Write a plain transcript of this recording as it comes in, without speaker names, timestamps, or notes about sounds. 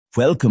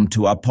Welcome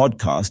to our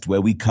podcast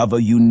where we cover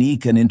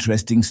unique and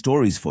interesting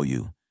stories for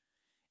you.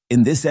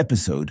 In this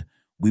episode,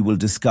 we will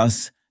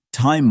discuss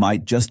time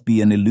might just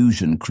be an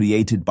illusion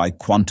created by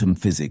quantum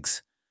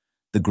physics.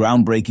 The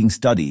groundbreaking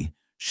study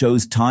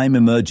shows time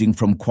emerging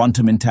from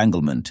quantum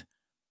entanglement,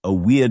 a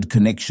weird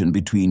connection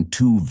between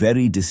two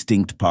very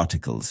distinct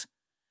particles.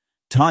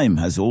 Time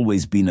has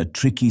always been a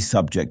tricky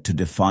subject to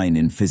define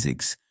in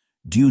physics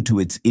due to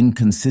its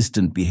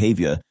inconsistent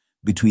behavior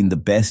between the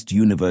best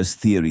universe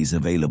theories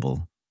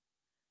available.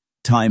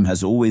 Time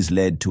has always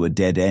led to a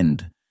dead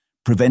end,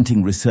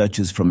 preventing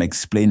researchers from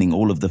explaining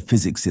all of the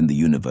physics in the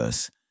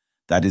universe.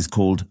 That is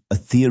called a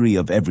theory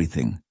of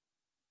everything.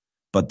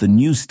 But the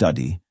new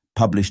study,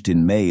 published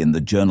in May in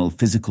the journal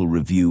Physical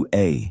Review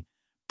A,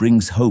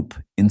 brings hope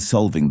in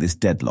solving this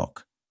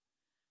deadlock.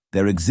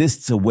 There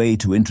exists a way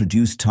to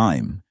introduce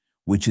time,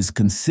 which is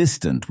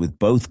consistent with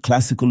both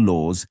classical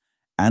laws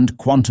and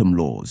quantum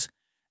laws,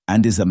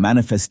 and is a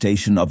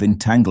manifestation of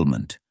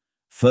entanglement.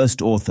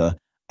 First author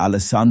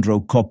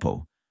Alessandro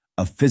Coppo,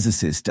 a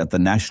physicist at the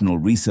National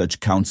Research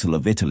Council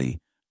of Italy,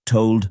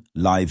 told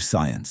Live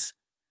Science.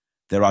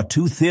 There are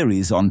two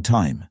theories on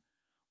time,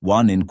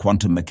 one in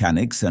quantum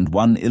mechanics and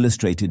one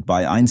illustrated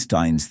by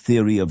Einstein's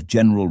theory of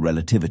general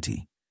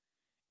relativity.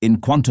 In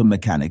quantum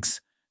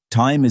mechanics,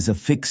 time is a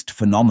fixed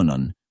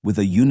phenomenon with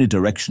a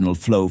unidirectional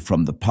flow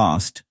from the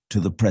past to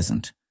the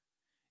present.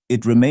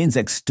 It remains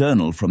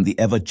external from the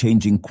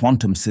ever-changing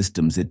quantum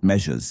systems it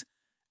measures,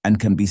 and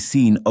can be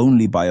seen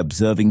only by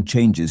observing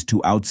changes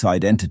to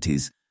outside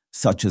entities,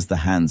 such as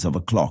the hands of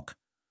a clock.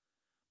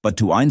 But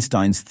to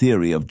Einstein's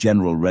theory of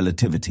general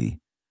relativity,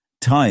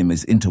 time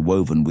is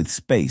interwoven with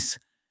space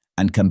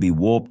and can be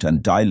warped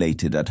and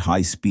dilated at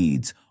high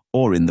speeds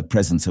or in the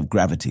presence of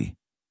gravity.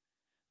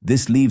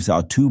 This leaves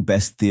our two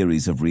best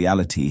theories of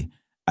reality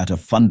at a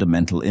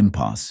fundamental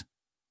impasse.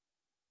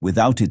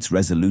 Without its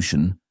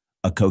resolution,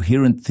 a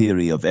coherent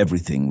theory of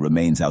everything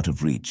remains out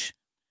of reach.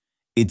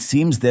 It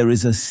seems there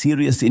is a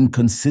serious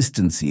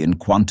inconsistency in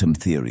quantum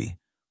theory,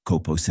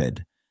 Coppo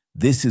said.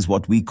 This is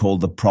what we call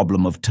the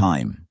problem of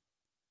time.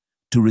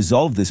 To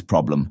resolve this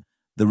problem,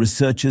 the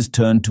researchers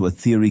turned to a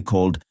theory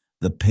called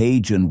the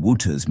Page and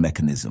Wootters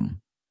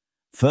mechanism.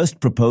 First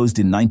proposed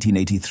in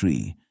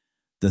 1983,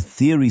 the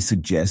theory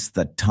suggests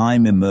that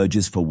time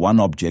emerges for one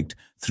object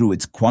through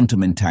its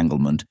quantum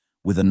entanglement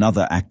with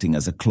another acting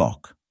as a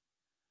clock.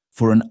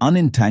 For an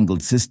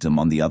unentangled system,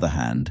 on the other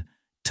hand,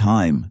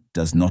 time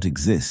does not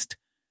exist,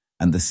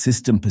 and the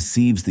system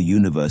perceives the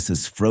universe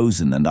as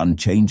frozen and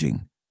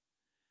unchanging.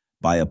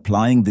 By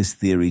applying this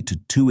theory to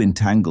two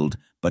entangled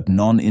but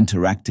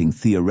non-interacting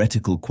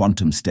theoretical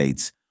quantum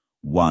states,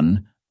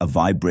 one, a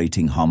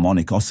vibrating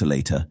harmonic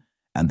oscillator,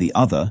 and the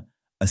other,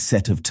 a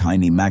set of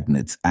tiny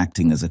magnets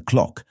acting as a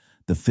clock,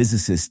 the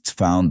physicists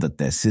found that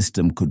their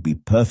system could be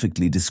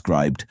perfectly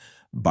described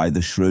by the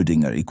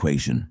Schrödinger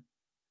equation.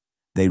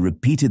 They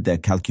repeated their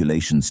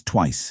calculations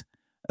twice,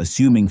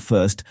 assuming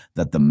first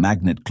that the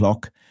magnet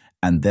clock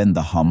and then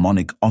the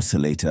harmonic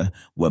oscillator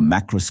were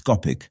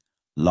macroscopic,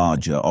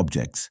 larger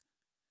objects.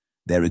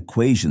 Their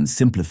equations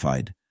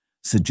simplified,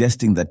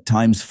 suggesting that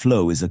time's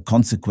flow is a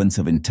consequence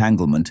of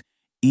entanglement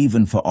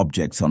even for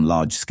objects on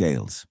large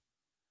scales.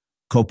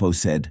 Coppo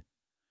said,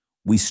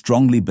 "We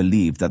strongly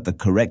believe that the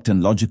correct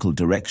and logical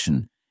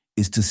direction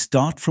is to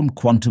start from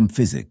quantum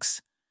physics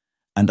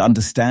and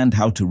understand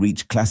how to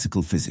reach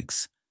classical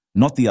physics,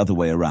 not the other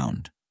way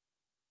around."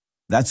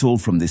 That's all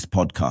from this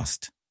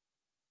podcast.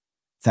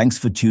 Thanks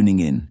for tuning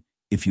in.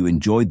 If you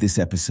enjoyed this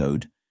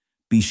episode,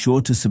 be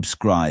sure to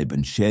subscribe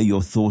and share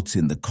your thoughts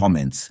in the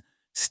comments.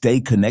 Stay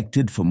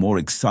connected for more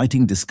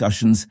exciting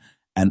discussions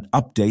and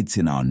updates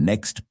in our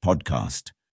next podcast.